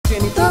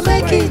To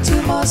make it,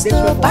 you must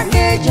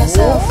package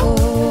yourself.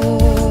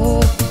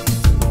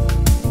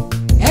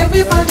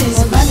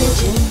 Everybody's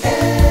managing,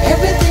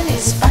 everything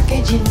is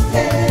packaging.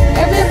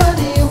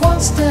 Everybody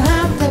wants to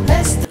have the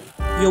best.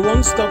 Your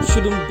one stop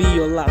shouldn't be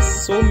your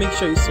last, so make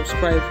sure you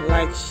subscribe,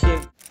 like,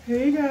 share.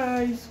 Hey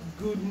guys,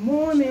 good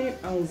morning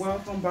and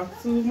welcome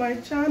back to my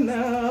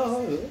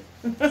channel.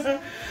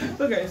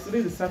 So guys, today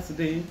is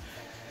Saturday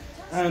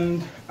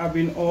and I've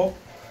been up,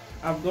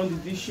 I've done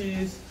the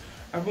dishes,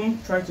 I've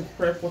even tried to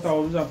prep what I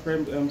will do and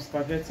prep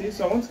spaghetti.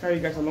 So I want to carry you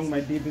guys along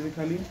my day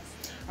basically.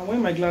 I'm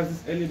wearing my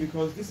glasses early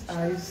because this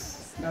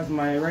eyes, that's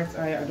my right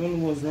eye, I don't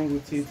know what's wrong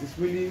with it. It's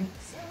really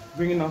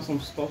bringing out some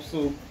stuff,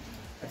 so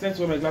I tried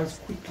to wear my glasses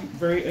quickly,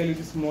 very early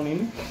this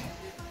morning.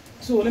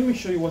 So let me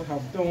show you what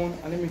I've done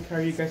and let me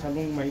carry you guys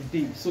along my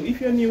day. So if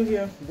you're new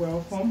here,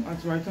 welcome, and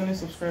to my returning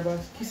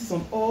subscribers, kisses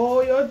on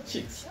all your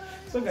cheeks.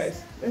 So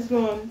guys, let's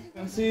go on. You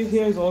can see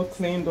here is all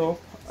cleaned up.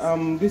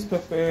 This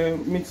pepper,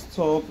 mixed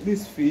up,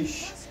 this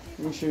fish.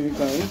 Let me show you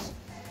guys.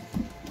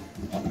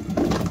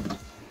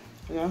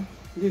 Yeah,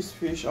 this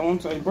fish.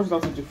 I brought it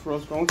out to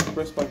defrost. I want to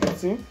prepare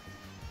spaghetti.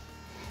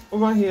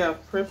 Over here, I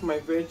prepped my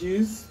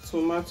veggies: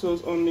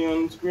 tomatoes,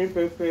 onions, green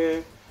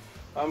pepper,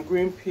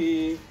 green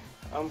pea,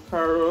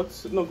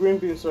 carrots. No, green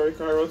beans. Sorry,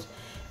 carrots.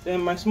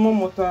 Then my small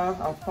mortar,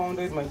 I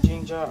pounded my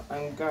ginger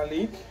and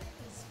garlic.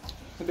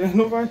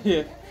 Then over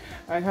here,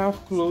 I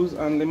have cloves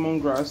and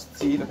lemongrass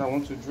tea that I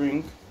want to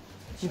drink.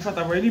 In fact,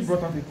 I've already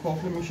brought out a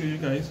cup. Let me show you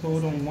guys.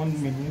 Hold on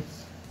 1 minute.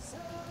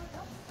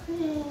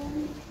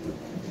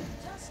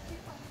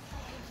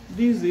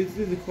 This is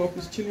the cup.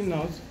 It's chilling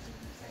out.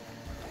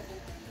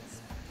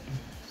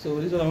 So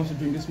this is what I want to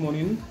drink this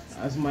morning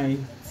as my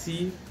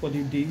tea for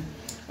the day.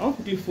 I want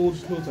to quickly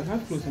fold clothes. I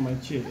have clothes on my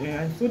chair.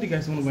 I told you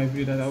guys in one of my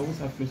videos that I always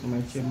have clothes on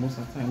my chair most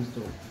of the times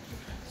though.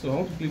 So I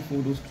want to quickly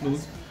fold those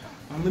clothes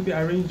and maybe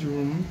arrange the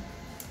room.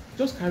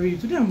 Just carry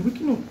it. Today I'm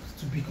waking up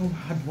to become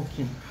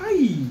hardworking.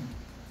 Hi!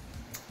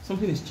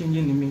 Something is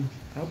changing in me.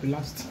 I hope it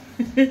lasts.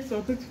 So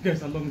I'll take you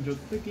guys along. Just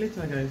take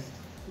later, guys.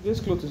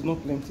 Today's clothes is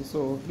not plenty,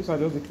 so these are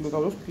just the clothes.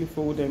 I'll just quickly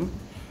fold them,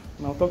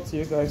 and I'll talk to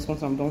you guys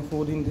once I'm done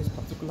folding this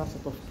particular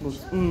set of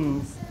clothes.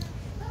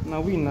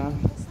 Now we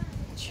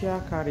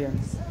chair carrier.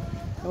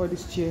 Now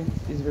this chair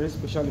is very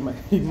special in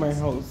my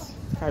house.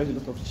 It carries a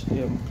lot of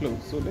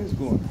clothes. So let's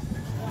go on.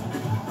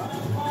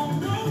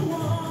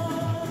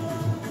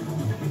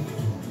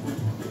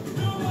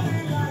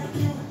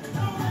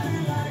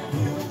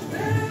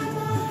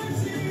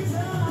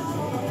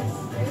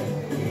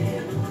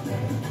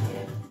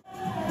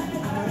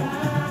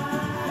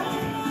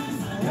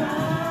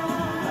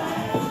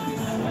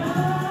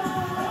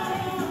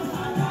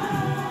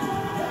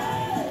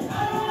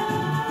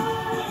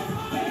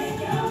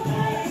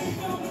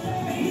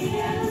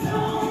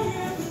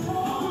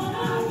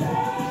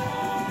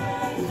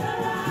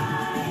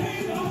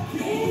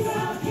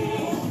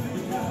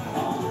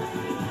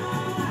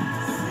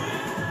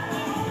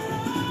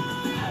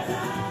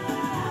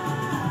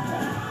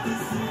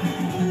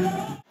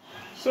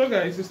 So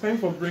guys, it's time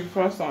for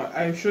breakfast.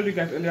 I showed you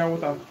guys earlier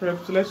what I've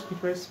prepped, so let's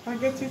prepare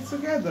spaghetti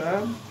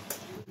together.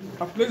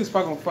 I've placed the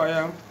spag on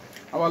fire.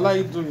 I'll allow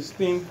it to do its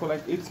thing for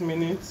like 8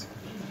 minutes,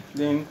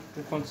 then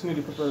we'll continue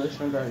the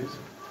preparation, guys.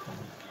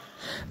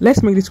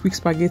 Let's make this quick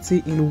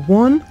spaghetti in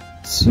 1,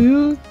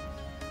 2,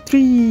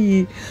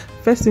 3.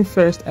 First thing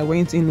first, I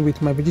went in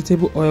with my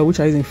vegetable oil, which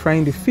I used in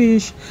frying the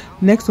fish.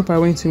 Next up, I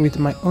went in with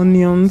my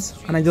onions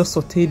and I just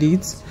sauteed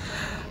it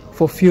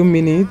for a few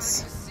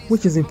minutes,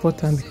 which is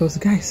important because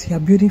guys, you are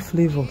building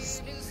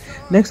flavors.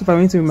 Next up, I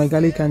went in with my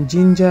garlic and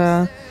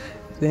ginger.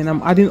 Then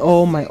I'm adding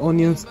all my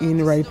onions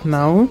in right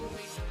now.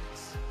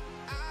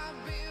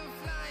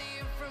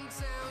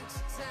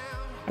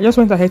 I just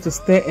went ahead to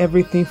stir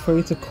everything for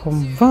it to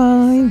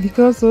combine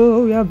because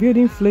we are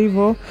building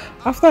flavor.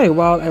 After a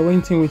while, I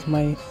went in with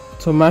my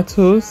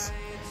tomatoes.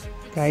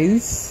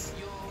 Guys,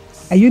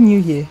 are you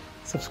new here?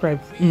 Subscribe.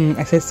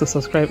 I said to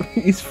subscribe.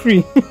 It's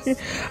free.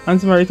 And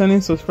to my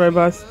returning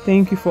subscribers,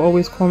 thank you for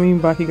always coming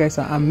back. You guys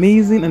are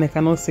amazing and I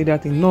cannot say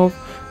that enough.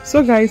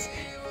 So guys,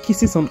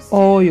 kisses on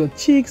all your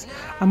cheeks.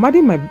 I'm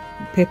adding my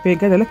pepper.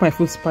 Guys, I like my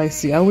food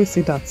spicy. I always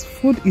say that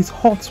food is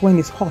hot when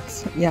it's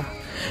hot. Yeah,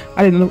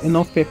 I didn't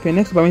enough pepper.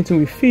 Next up, I went in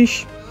with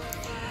fish.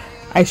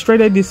 I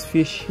shredded this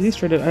fish. This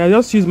shredded, and I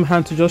just used my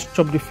hand to just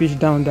chop the fish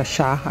down the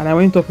and I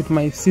went up with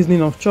my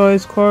seasoning of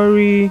choice: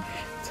 curry,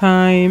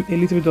 thyme, a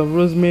little bit of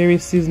rosemary,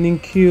 seasoning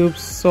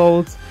cubes,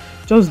 salt.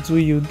 Just do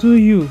you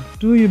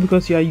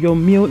because your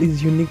meal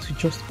is unique to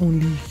just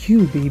only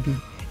you, baby.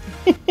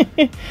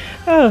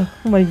 Oh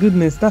my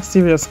goodness, that's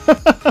serious.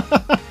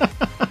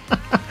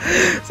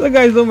 So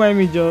guys, don't mind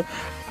me, Joe.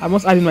 I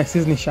must add in my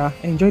seasoning.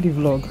 Enjoy the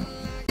vlog.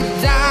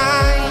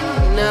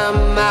 Dynamite,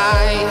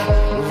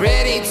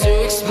 ready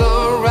to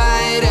explode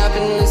right up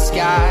in the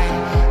sky.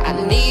 I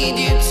need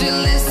you to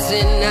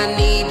listen, I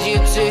need you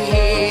to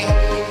hear,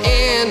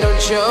 and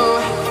don't show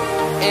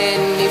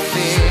any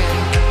fear.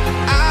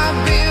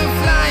 I've been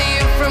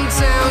flying from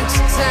town to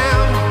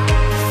town,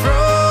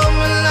 from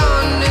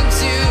London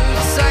to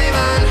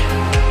Taiwan.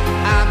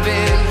 I've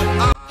been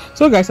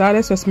So guys, I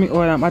added sesame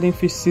oil. I'm adding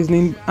fish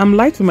seasoning. I'm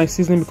light with my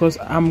seasoning because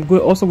I'm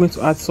also going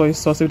to add soy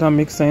sauce, if that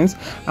makes sense.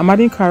 I'm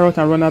adding carrot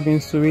and runner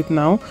beans to it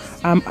now.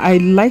 I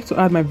like to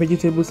add my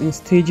vegetables in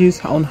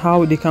stages on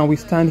how they can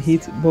withstand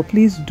heat, but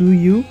please do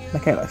you,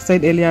 like I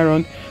said earlier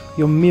on,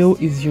 your meal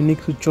is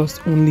unique to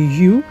just only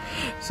you.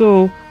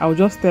 So I'll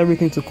just stir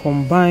everything to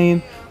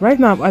combine. Right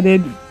now I've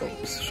added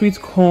sweet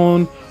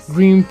corn,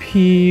 green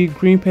pea,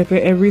 green pepper,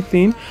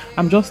 everything.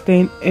 I'm just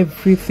stirring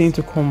everything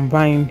to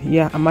combine.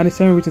 Yeah, I'm adding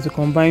everything to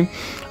combine.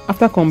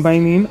 After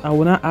combining, I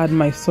will now add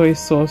my soy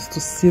sauce to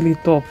seal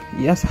it up.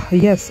 Yes, I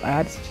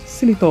add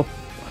seal it up.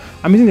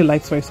 I'm using the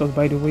light soy sauce,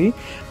 by the way.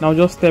 Now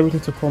just stir everything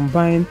to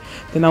combine.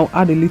 Then I'll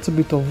add a little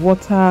bit of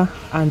water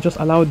and just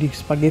allow the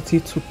spaghetti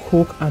to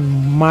cook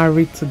and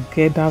marry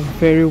together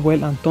very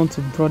well and turn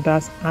to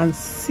brothers and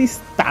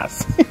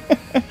sisters.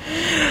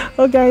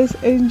 Oh guys,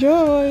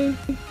 enjoy.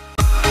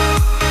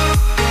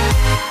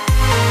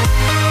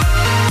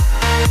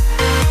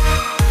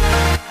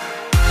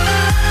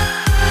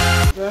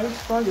 Guys,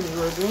 spag is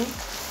ready.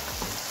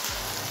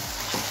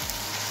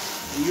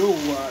 Yo,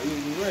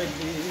 is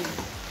ready.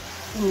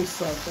 Let me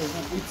start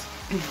it.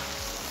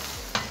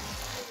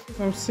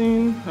 I'm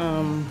seeing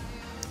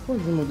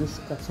what's the name of this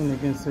cartoon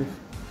again, safe?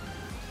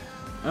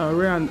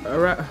 Ryan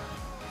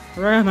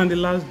and the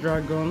Last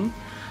Dragon.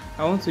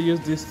 I want to use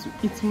this to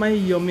eat my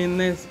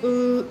yumminess.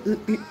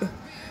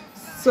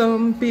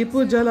 Some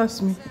people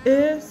jealous me.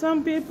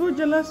 Some people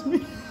jealous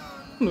me.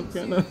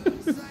 Okay, no.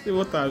 See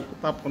what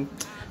happened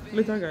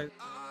later, guys.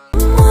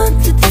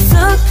 Want to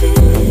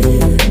disappear,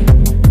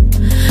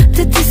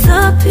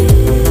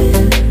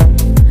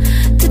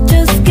 to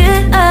just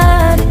get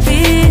out of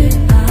here.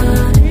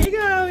 Hey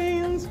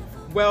guys,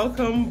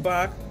 welcome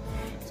back.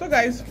 So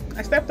guys,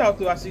 I stepped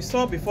out, as you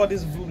saw before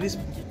this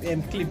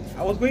clip.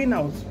 I was going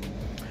out.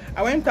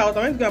 I went to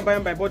go and buy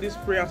my body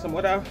spray and some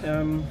other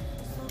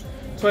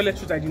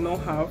toiletries I did not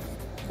have.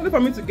 Only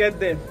for me to get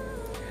there,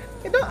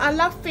 they don't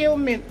allow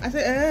filming. I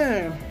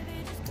said,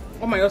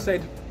 oh my God,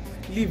 said,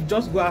 leave,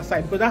 just go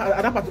outside, because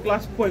at that particular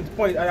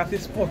point at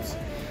this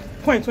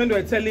point when they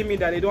were telling me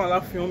that they don't allow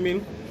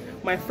filming,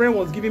 my friend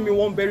was giving me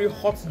one very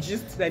hot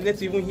gist that I need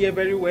to even hear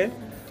very well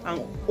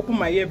and open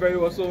my ear very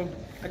well. So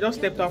I just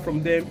stepped out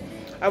from there.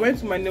 I went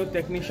to my nail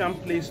technician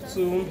place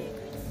too.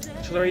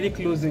 She's already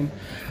closing.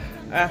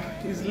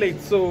 It's late,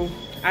 so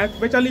I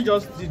virtually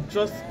just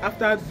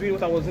after doing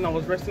what I was doing, I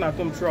was resting at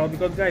home throughout,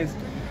 because guys,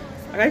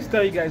 I got to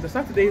tell you guys,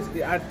 Saturday is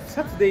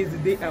the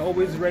day I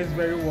always rest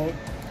very well.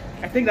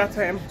 I take that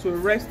time to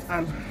rest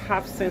and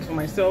have sense for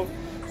myself.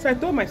 So I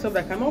told myself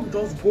that I cannot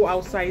just go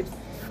outside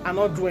and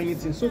not do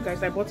anything. So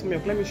guys, I bought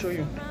milk. Let me show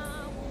you.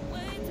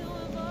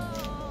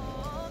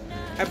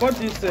 I bought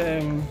this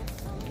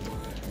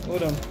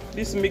hold on,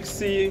 this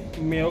mixy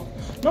milk.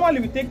 Normally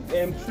we take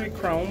 3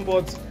 crown,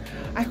 but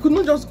I could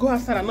not just go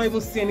outside and not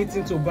even see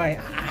anything to buy.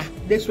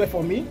 They swear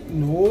for me?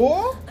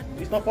 No,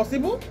 it's not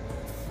possible.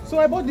 So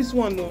I bought this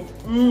one though.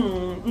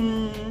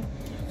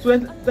 So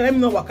let me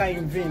know what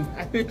in vain.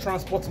 I pay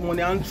transport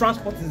money, and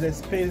transport is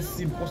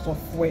expensive because of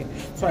fuel.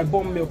 So I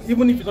bought milk.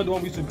 Even if it's not the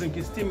one we used to drink,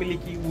 it's still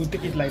milky. We'll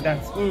take it like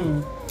that.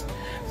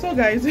 So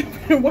guys, if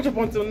you watch up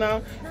until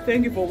now,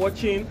 thank you for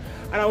watching,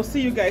 and I will see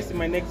you guys in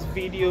my next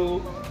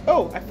video.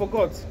 Oh, I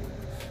forgot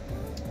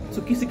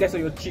to kiss you guys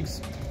on your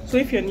cheeks. So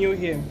if you're new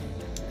here,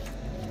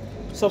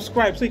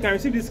 subscribe so you can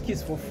receive this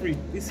kiss for free.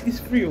 It's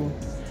free.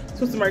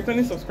 So to my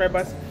returning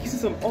subscribers,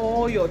 kisses on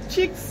all your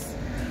cheeks.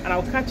 And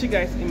I'll catch you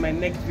guys in my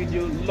next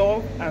video.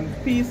 Love and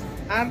peace,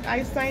 and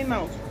I sign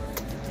out.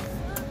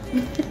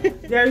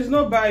 There is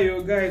no buy,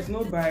 you guys.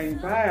 No buy.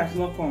 Buy has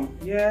not come.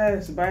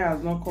 Yes, buy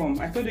has not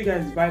come. I told you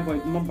guys buy, but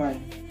it's not buy.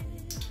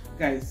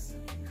 Guys,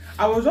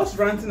 I was just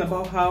ranting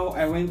about how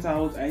I went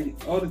out.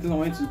 All the things I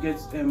wanted to get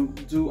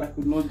do, I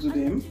could not do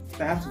them.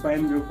 I had to buy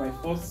milk by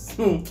force.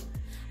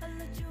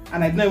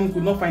 And I could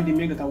not find the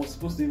milk that I was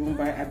supposed to even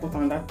buy. I bought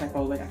another type. I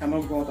was like, I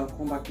cannot go out and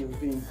come back in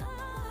vain.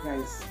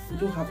 Guys, we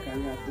don't have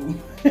Gary at home.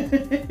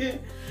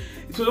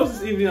 So just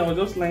this evening, I was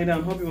just lying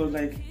down. Hubby was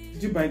like,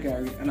 did you buy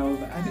Gary? And I was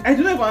like, I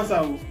didn't even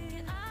answer.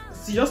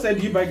 She just said,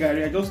 did you buy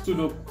Gary? I just stood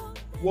up,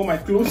 wore my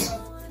clothes,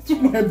 took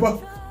my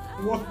bag,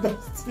 walked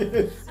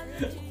downstairs.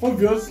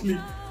 Obviously,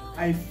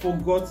 I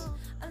forgot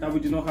that we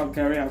do not have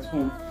Gary at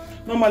home.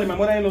 Normally, my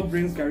mother-in-law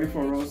brings Gary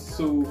for us,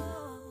 so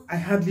I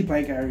hardly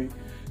buy Gary.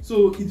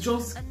 So it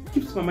just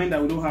keeps my mind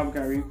that we don't have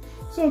Gary.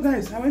 So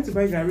guys, I went to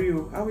buy Gary.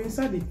 I will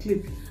insert the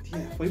clip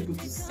here for people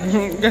to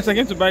see. Guys, I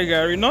came to buy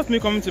Gary. Not me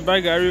coming to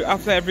buy Gary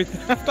after everything.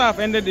 After I've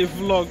ended the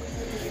vlog.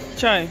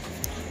 Chai,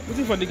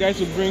 waiting for the guy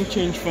to bring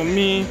change for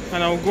me,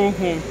 and I'll go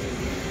home.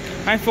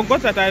 I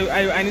forgot that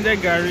I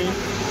needed Gary.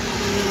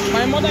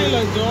 My mother-in-law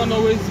is the one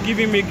always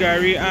giving me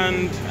Gary,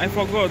 and I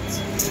forgot.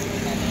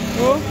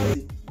 Oh,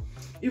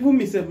 even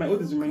myself, my oath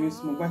is remaining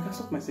small, but I can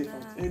sort myself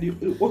out. And the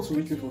oath will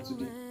wait me for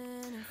today.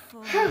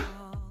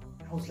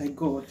 I was like,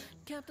 God.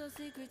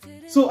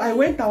 So I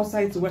went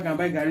outside to work and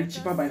buy Gary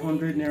cheaper by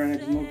 100 naira, and I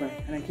did not buy.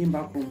 And I came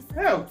back home.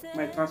 Hell,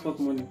 my transport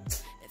money.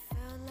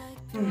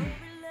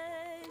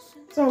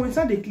 So I will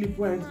start the clip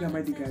where I went to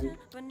buy the garri.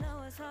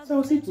 So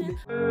I'll see you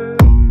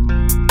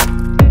today.